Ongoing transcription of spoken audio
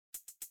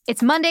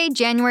It's Monday,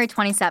 January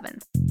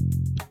 27th.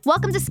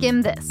 Welcome to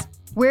Skim This.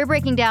 We're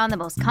breaking down the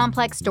most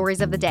complex stories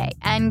of the day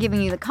and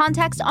giving you the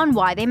context on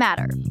why they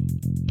matter.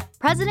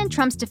 President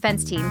Trump's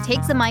defense team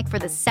takes the mic for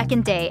the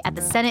second day at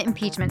the Senate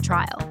impeachment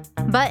trial.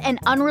 But an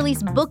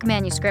unreleased book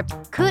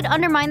manuscript could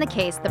undermine the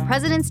case the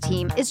president's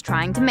team is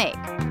trying to make.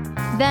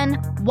 Then,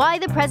 why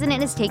the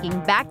president is taking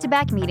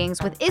back-to-back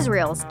meetings with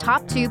Israel's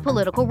top two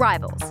political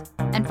rivals.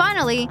 And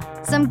finally,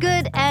 some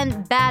good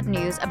and bad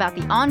news about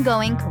the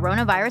ongoing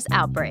coronavirus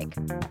outbreak.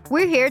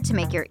 We're here to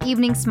make your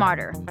evening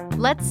smarter.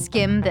 Let's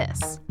skim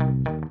this.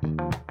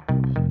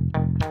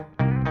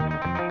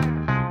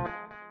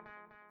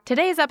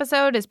 Today's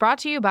episode is brought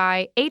to you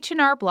by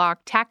H&R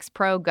Block Tax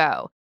Pro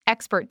Go,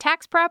 expert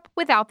tax prep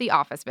without the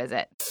office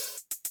visit.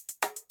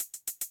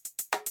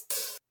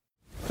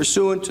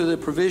 Pursuant to the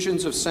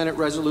provisions of Senate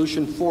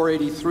Resolution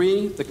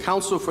 483, the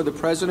counsel for the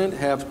president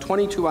have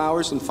 22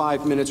 hours and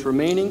 5 minutes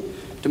remaining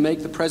to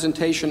make the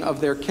presentation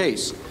of their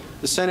case.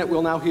 The Senate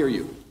will now hear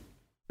you.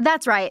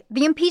 That's right.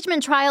 The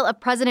impeachment trial of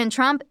President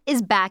Trump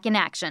is back in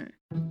action.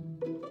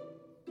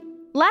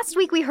 Last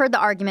week, we heard the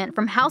argument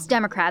from House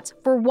Democrats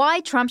for why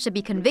Trump should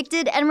be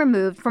convicted and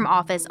removed from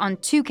office on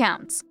 2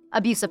 counts: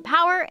 abuse of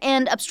power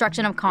and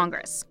obstruction of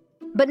Congress.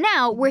 But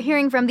now we're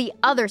hearing from the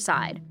other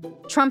side,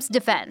 Trump's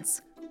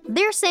defense.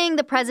 They're saying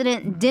the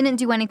president didn't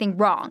do anything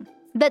wrong,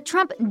 that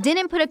Trump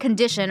didn't put a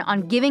condition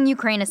on giving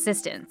Ukraine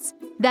assistance,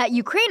 that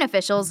Ukraine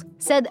officials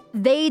said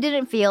they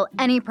didn't feel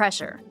any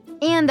pressure,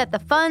 and that the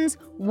funds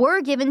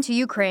were given to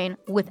Ukraine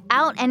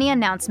without any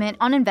announcement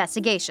on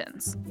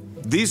investigations.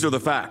 These are the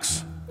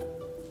facts.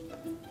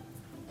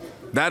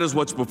 That is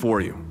what's before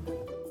you.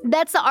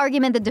 That's the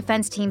argument the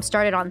defense team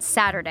started on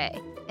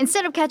Saturday.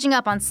 Instead of catching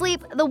up on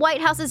sleep, the White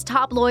House's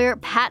top lawyer,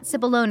 Pat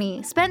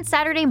Cipollone, spent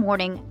Saturday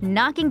morning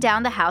knocking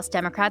down the House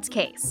Democrats'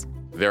 case.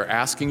 They're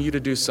asking you to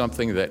do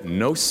something that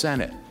no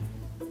Senate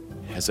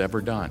has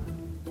ever done.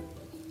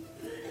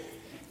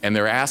 And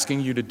they're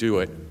asking you to do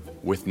it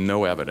with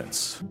no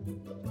evidence.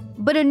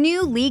 But a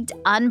new leaked,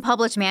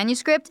 unpublished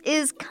manuscript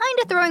is kind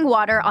of throwing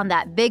water on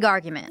that big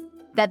argument,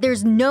 that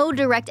there's no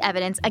direct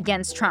evidence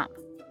against Trump.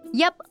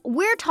 Yep,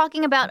 we're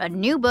talking about a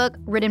new book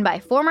written by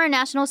former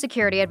National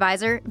Security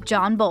Advisor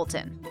John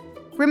Bolton.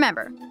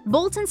 Remember,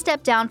 Bolton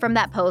stepped down from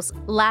that post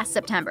last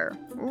September,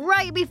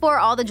 right before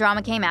all the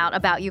drama came out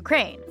about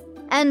Ukraine.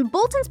 And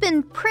Bolton's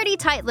been pretty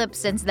tight-lipped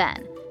since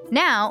then.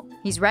 Now,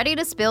 he's ready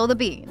to spill the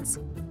beans.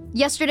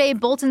 Yesterday,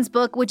 Bolton's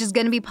book, which is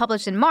going to be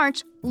published in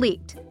March,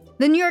 leaked.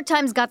 The New York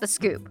Times got the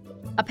scoop.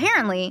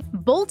 Apparently,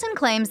 Bolton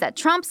claims that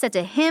Trump said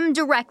to him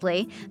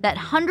directly that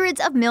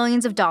hundreds of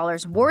millions of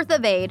dollars worth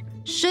of aid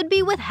should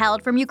be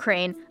withheld from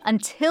Ukraine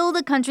until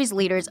the country's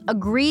leaders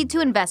agreed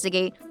to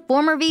investigate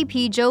former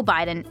VP Joe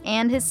Biden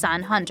and his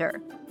son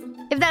Hunter.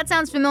 If that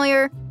sounds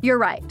familiar, you're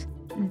right.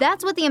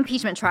 That's what the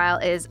impeachment trial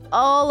is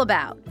all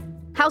about.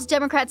 House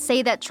Democrats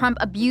say that Trump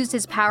abused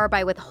his power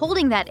by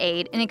withholding that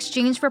aid in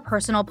exchange for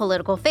personal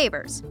political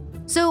favors.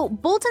 So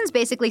Bolton's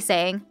basically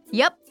saying,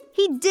 yep,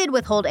 he did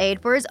withhold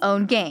aid for his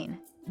own gain.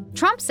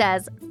 Trump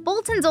says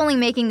Bolton's only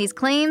making these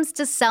claims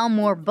to sell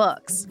more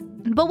books.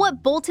 But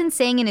what Bolton's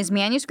saying in his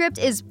manuscript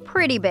is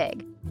pretty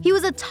big. He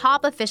was a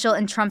top official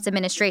in Trump's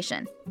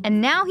administration,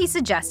 and now he's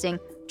suggesting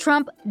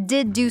Trump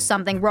did do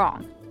something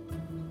wrong.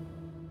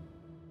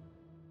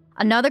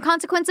 Another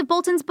consequence of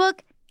Bolton's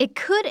book, it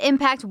could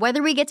impact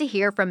whether we get to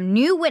hear from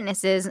new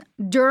witnesses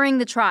during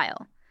the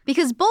trial.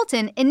 Because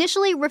Bolton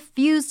initially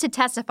refused to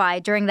testify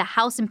during the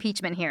House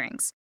impeachment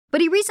hearings. But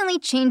he recently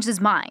changed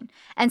his mind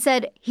and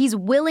said he's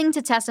willing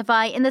to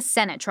testify in the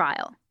Senate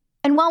trial.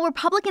 And while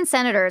Republican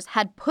senators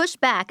had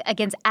pushed back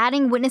against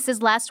adding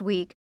witnesses last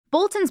week,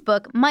 Bolton's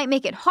book might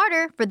make it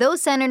harder for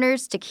those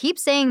senators to keep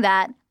saying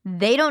that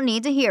they don't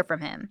need to hear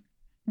from him.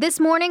 This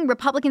morning,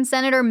 Republican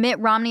Senator Mitt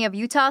Romney of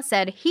Utah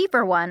said he,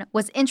 for one,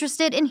 was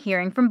interested in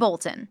hearing from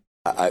Bolton.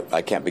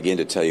 I can't begin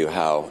to tell you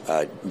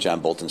how John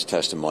Bolton's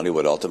testimony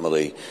would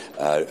ultimately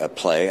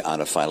play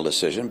on a final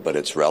decision, but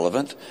it's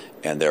relevant,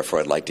 and therefore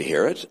I'd like to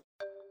hear it.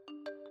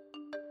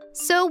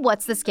 So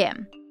what's the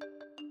skim?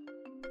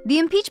 The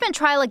impeachment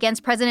trial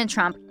against President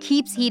Trump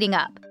keeps heating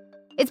up.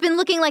 It's been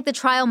looking like the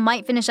trial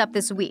might finish up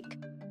this week.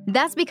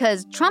 That's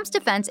because Trump's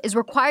defense is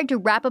required to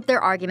wrap up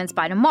their arguments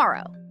by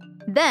tomorrow.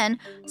 Then,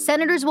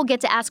 senators will get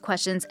to ask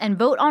questions and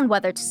vote on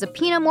whether to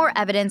subpoena more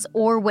evidence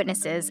or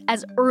witnesses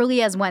as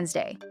early as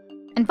Wednesday.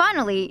 And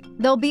finally,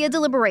 there'll be a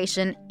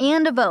deliberation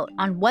and a vote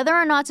on whether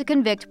or not to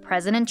convict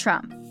President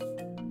Trump.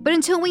 But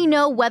until we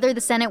know whether the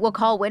Senate will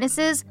call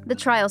witnesses, the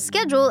trial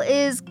schedule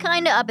is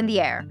kinda up in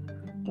the air.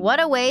 What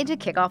a way to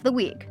kick off the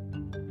week.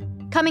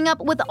 Coming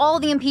up, with all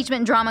the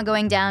impeachment drama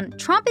going down,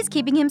 Trump is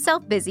keeping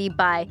himself busy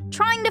by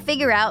trying to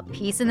figure out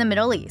peace in the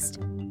Middle East.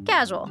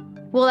 Casual.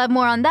 We'll have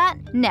more on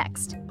that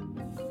next.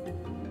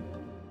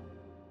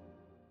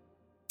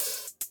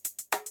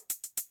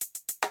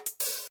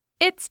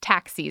 It's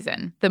tax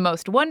season, the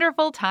most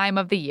wonderful time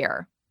of the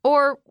year.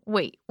 Or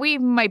wait, we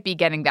might be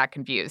getting that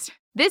confused.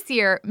 This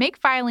year, make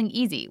filing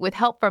easy with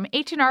help from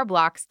H&R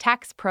Block's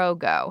Tax Pro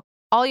Go.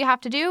 All you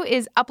have to do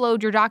is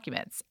upload your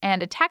documents,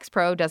 and a tax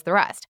pro does the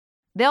rest.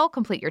 They'll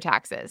complete your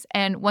taxes,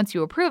 and once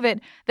you approve it,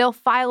 they'll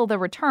file the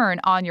return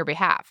on your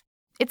behalf.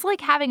 It's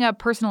like having a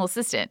personal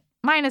assistant,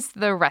 minus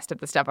the rest of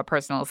the stuff a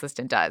personal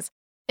assistant does.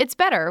 It's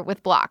better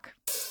with Block.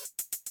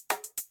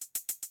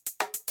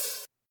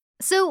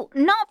 So,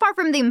 not far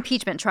from the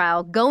impeachment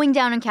trial going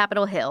down on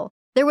Capitol Hill,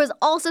 there was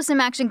also some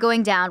action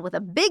going down with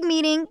a big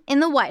meeting in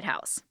the White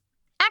House.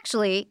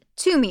 Actually,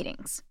 2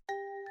 meetings.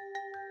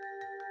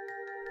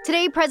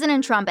 Today,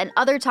 President Trump and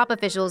other top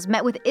officials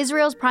met with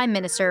Israel's Prime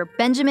Minister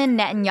Benjamin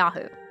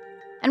Netanyahu.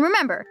 And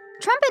remember,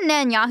 Trump and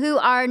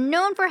Netanyahu are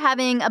known for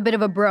having a bit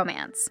of a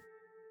bromance.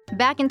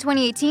 Back in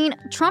 2018,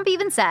 Trump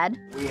even said,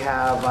 "We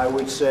have, I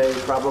would say,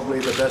 probably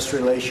the best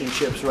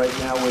relationships right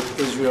now with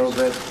Israel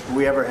that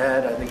we ever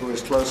had. I think we're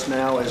as close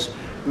now as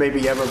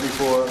maybe ever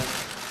before."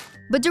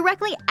 But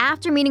directly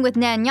after meeting with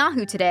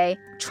Netanyahu today,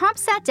 Trump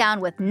sat down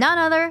with none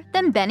other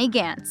than Benny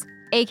Gantz,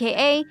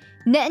 aka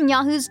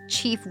Netanyahu's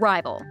chief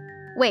rival.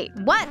 Wait,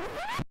 what?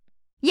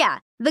 Yeah,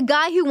 the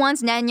guy who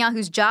wants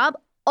Netanyahu's job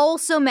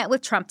also met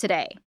with Trump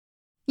today.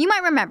 You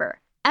might remember,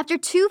 after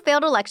 2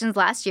 failed elections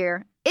last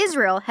year,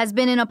 Israel has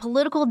been in a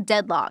political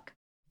deadlock.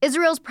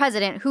 Israel's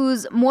president,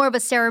 who's more of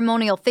a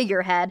ceremonial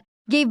figurehead,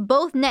 gave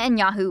both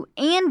Netanyahu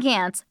and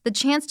Gantz the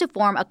chance to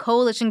form a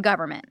coalition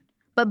government,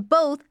 but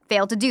both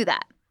failed to do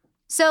that.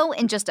 So,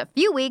 in just a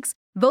few weeks,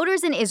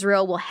 voters in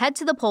Israel will head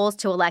to the polls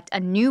to elect a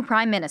new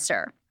prime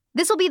minister.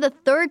 This will be the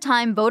 3rd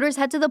time voters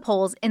head to the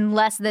polls in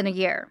less than a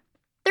year.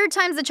 3rd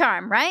time's the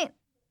charm, right?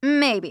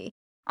 Maybe.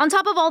 On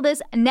top of all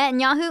this,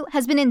 Netanyahu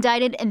has been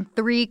indicted in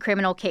 3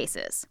 criminal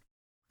cases.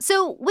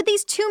 So, with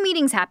these 2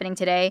 meetings happening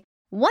today,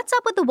 what's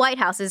up with the White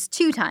House's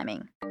 2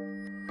 timing?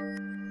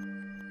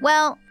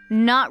 Well,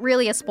 not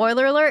really a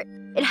spoiler alert.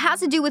 It has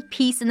to do with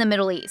peace in the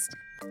Middle East.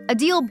 A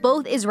deal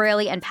both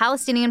Israeli and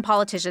Palestinian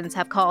politicians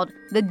have called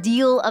the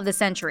deal of the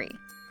century.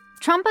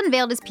 Trump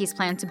unveiled his peace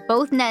plan to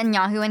both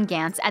Netanyahu and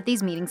Gantz at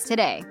these meetings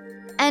today.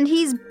 And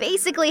he's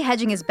basically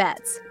hedging his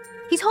bets.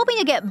 He's hoping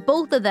to get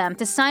both of them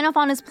to sign off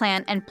on his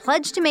plan and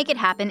pledge to make it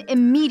happen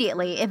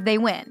immediately if they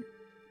win.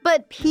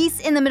 But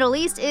peace in the Middle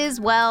East is,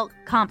 well,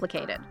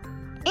 complicated.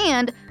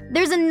 And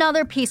there's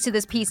another piece to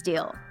this peace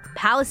deal: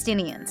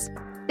 Palestinians.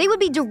 They would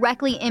be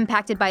directly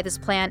impacted by this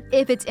plan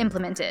if it's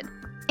implemented.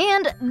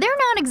 And they're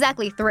not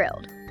exactly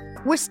thrilled.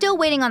 We're still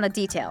waiting on the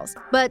details,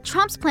 but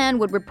Trump's plan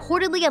would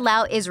reportedly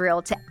allow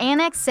Israel to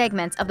annex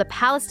segments of the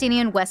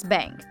Palestinian West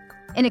Bank.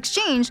 In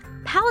exchange,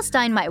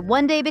 Palestine might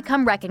one day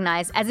become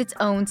recognized as its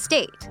own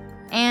state.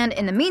 And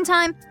in the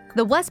meantime,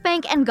 the West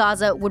Bank and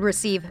Gaza would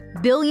receive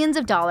billions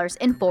of dollars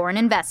in foreign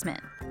investment.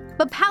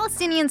 But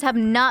Palestinians have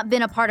not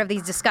been a part of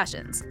these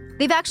discussions.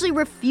 They've actually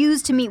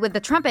refused to meet with the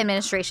Trump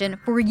administration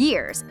for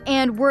years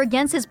and were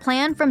against his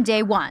plan from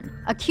day one,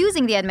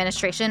 accusing the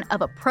administration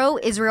of a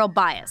pro-Israel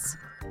bias.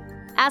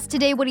 Asked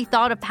today what he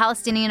thought of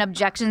Palestinian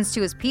objections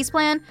to his peace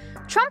plan,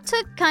 Trump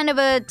took kind of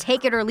a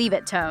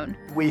take-it-or-leave-it tone.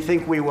 We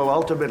think we will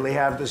ultimately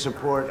have the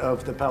support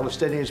of the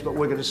Palestinians, but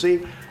we're going to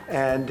see.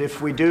 And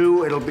if we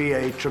do, it'll be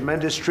a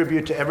tremendous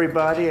tribute to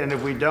everybody. And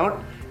if we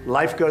don't,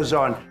 life goes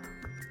on.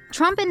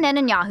 Trump and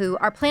Netanyahu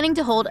are planning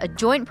to hold a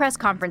joint press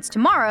conference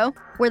tomorrow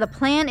where the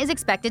plan is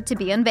expected to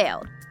be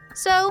unveiled.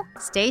 So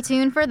stay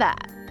tuned for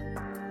that.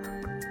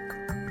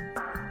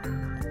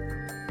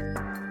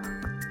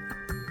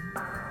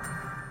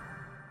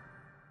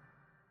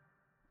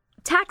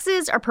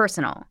 Taxes are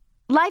personal.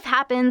 Life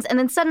happens, and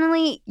then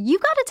suddenly,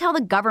 you've got to tell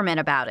the government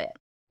about it.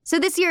 So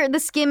this year, The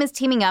Skimm is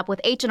teaming up with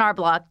H&R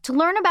Block to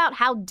learn about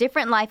how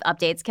different life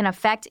updates can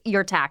affect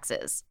your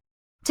taxes.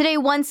 Today,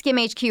 one Skimm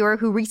HQer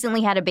who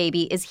recently had a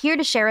baby is here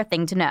to share a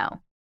thing to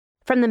know.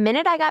 From the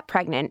minute I got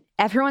pregnant,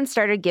 everyone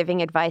started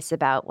giving advice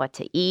about what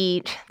to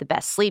eat, the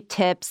best sleep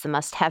tips, the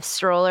must-have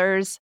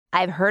strollers.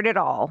 I've heard it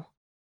all.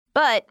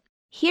 But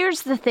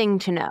here's the thing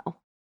to know.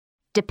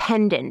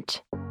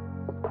 Dependent.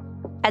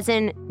 As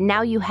in,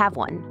 now you have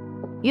one.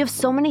 You have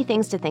so many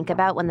things to think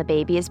about when the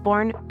baby is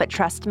born, but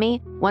trust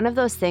me, one of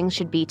those things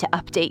should be to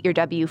update your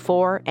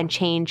W-4 and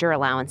change your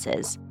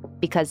allowances.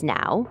 Because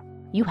now,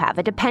 you have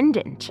a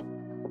dependent.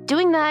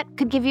 Doing that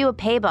could give you a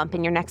pay bump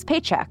in your next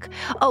paycheck.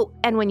 Oh,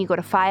 and when you go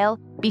to file,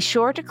 be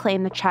sure to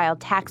claim the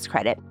child tax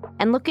credit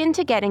and look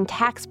into getting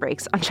tax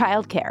breaks on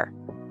childcare.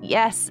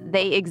 Yes,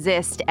 they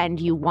exist and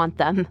you want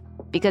them.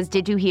 Because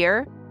did you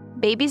hear?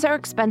 Babies are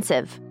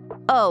expensive.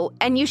 Oh,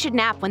 and you should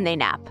nap when they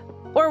nap.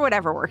 Or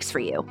whatever works for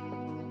you.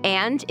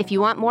 And if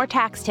you want more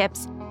tax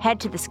tips,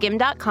 head to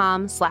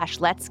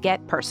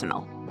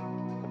theskimm.com/letsgetpersonal.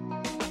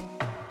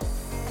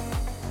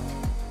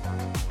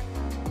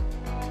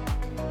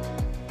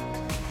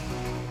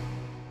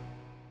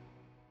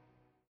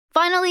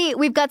 Finally,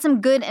 we've got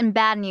some good and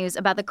bad news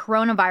about the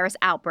coronavirus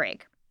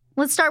outbreak.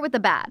 Let's start with the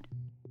bad.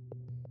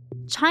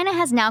 China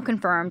has now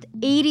confirmed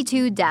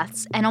 82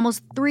 deaths and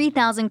almost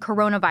 3,000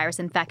 coronavirus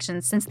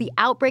infections since the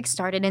outbreak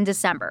started in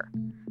December.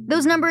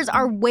 Those numbers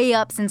are way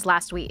up since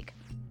last week.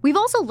 We've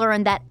also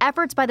learned that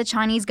efforts by the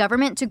Chinese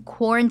government to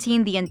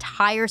quarantine the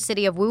entire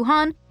city of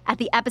Wuhan at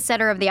the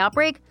epicenter of the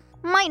outbreak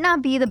might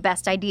not be the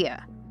best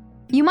idea.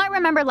 You might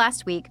remember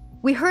last week,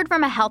 we heard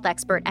from a health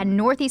expert at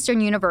Northeastern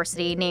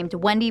University named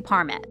Wendy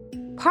Parmet.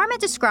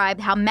 Parmet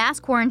described how mass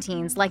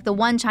quarantines like the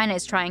one China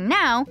is trying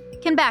now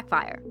can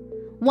backfire.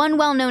 One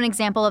well-known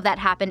example of that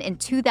happened in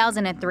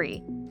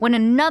 2003, when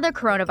another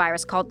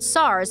coronavirus called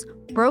SARS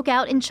broke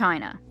out in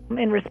China.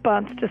 In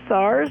response to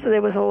SARS,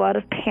 there was a lot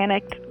of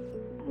panicked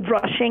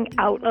rushing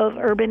out of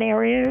urban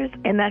areas,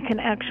 and that can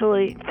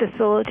actually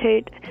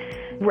facilitate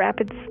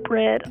rapid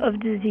spread of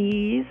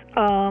disease,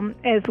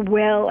 as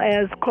well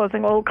as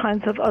causing all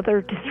kinds of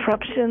other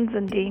disruptions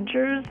and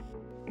dangers.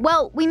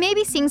 Well, we may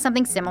be seeing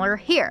something similar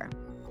here.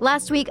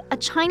 Last week, a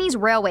Chinese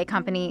railway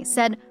company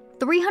said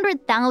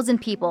 300,000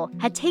 people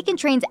had taken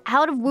trains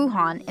out of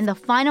Wuhan in the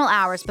final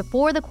hours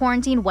before the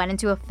quarantine went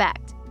into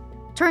effect.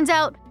 Turns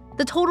out,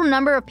 the total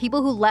number of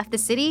people who left the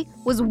city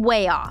was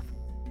way off.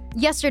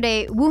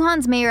 Yesterday,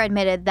 Wuhan's mayor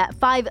admitted that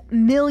 5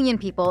 million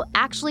people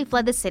actually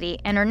fled the city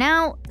and are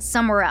now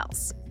somewhere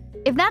else.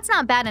 If that's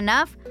not bad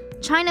enough,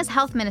 China's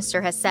health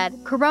minister has said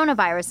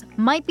coronavirus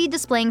might be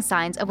displaying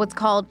signs of what's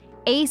called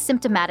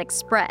asymptomatic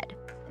spread.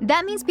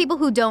 That means people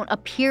who don't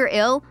appear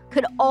ill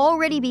could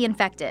already be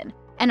infected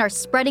and are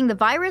spreading the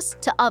virus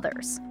to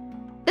others.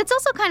 That's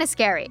also kind of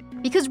scary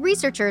because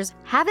researchers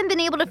haven't been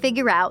able to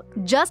figure out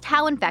just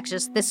how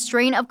infectious this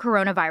strain of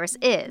coronavirus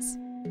is.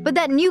 But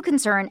that new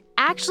concern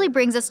actually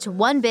brings us to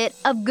one bit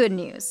of good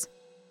news.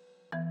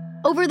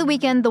 Over the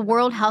weekend, the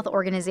World Health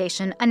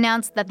Organization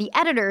announced that the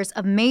editors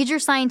of major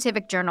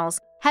scientific journals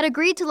had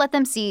agreed to let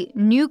them see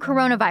new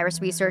coronavirus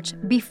research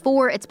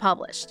before it's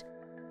published.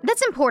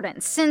 That's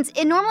important since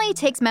it normally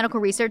takes medical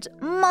research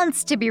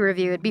months to be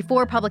reviewed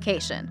before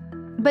publication.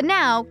 But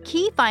now,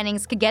 key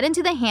findings could get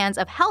into the hands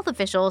of health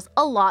officials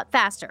a lot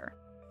faster.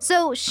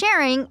 So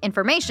sharing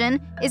information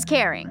is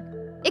caring.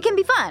 It can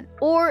be fun,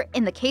 or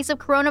in the case of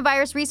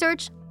coronavirus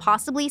research,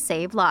 possibly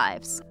save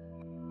lives.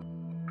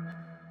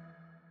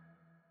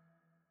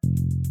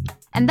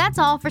 And that's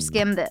all for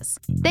Skim This.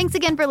 Thanks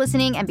again for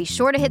listening, and be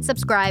sure to hit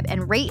subscribe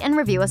and rate and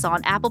review us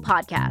on Apple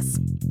Podcasts.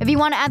 If you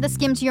want to add the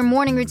Skim to your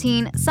morning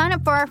routine, sign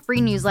up for our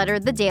free newsletter,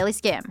 The Daily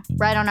Skim,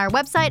 right on our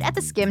website at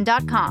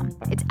theskim.com.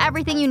 It's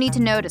everything you need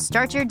to know to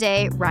start your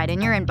day right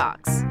in your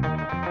inbox.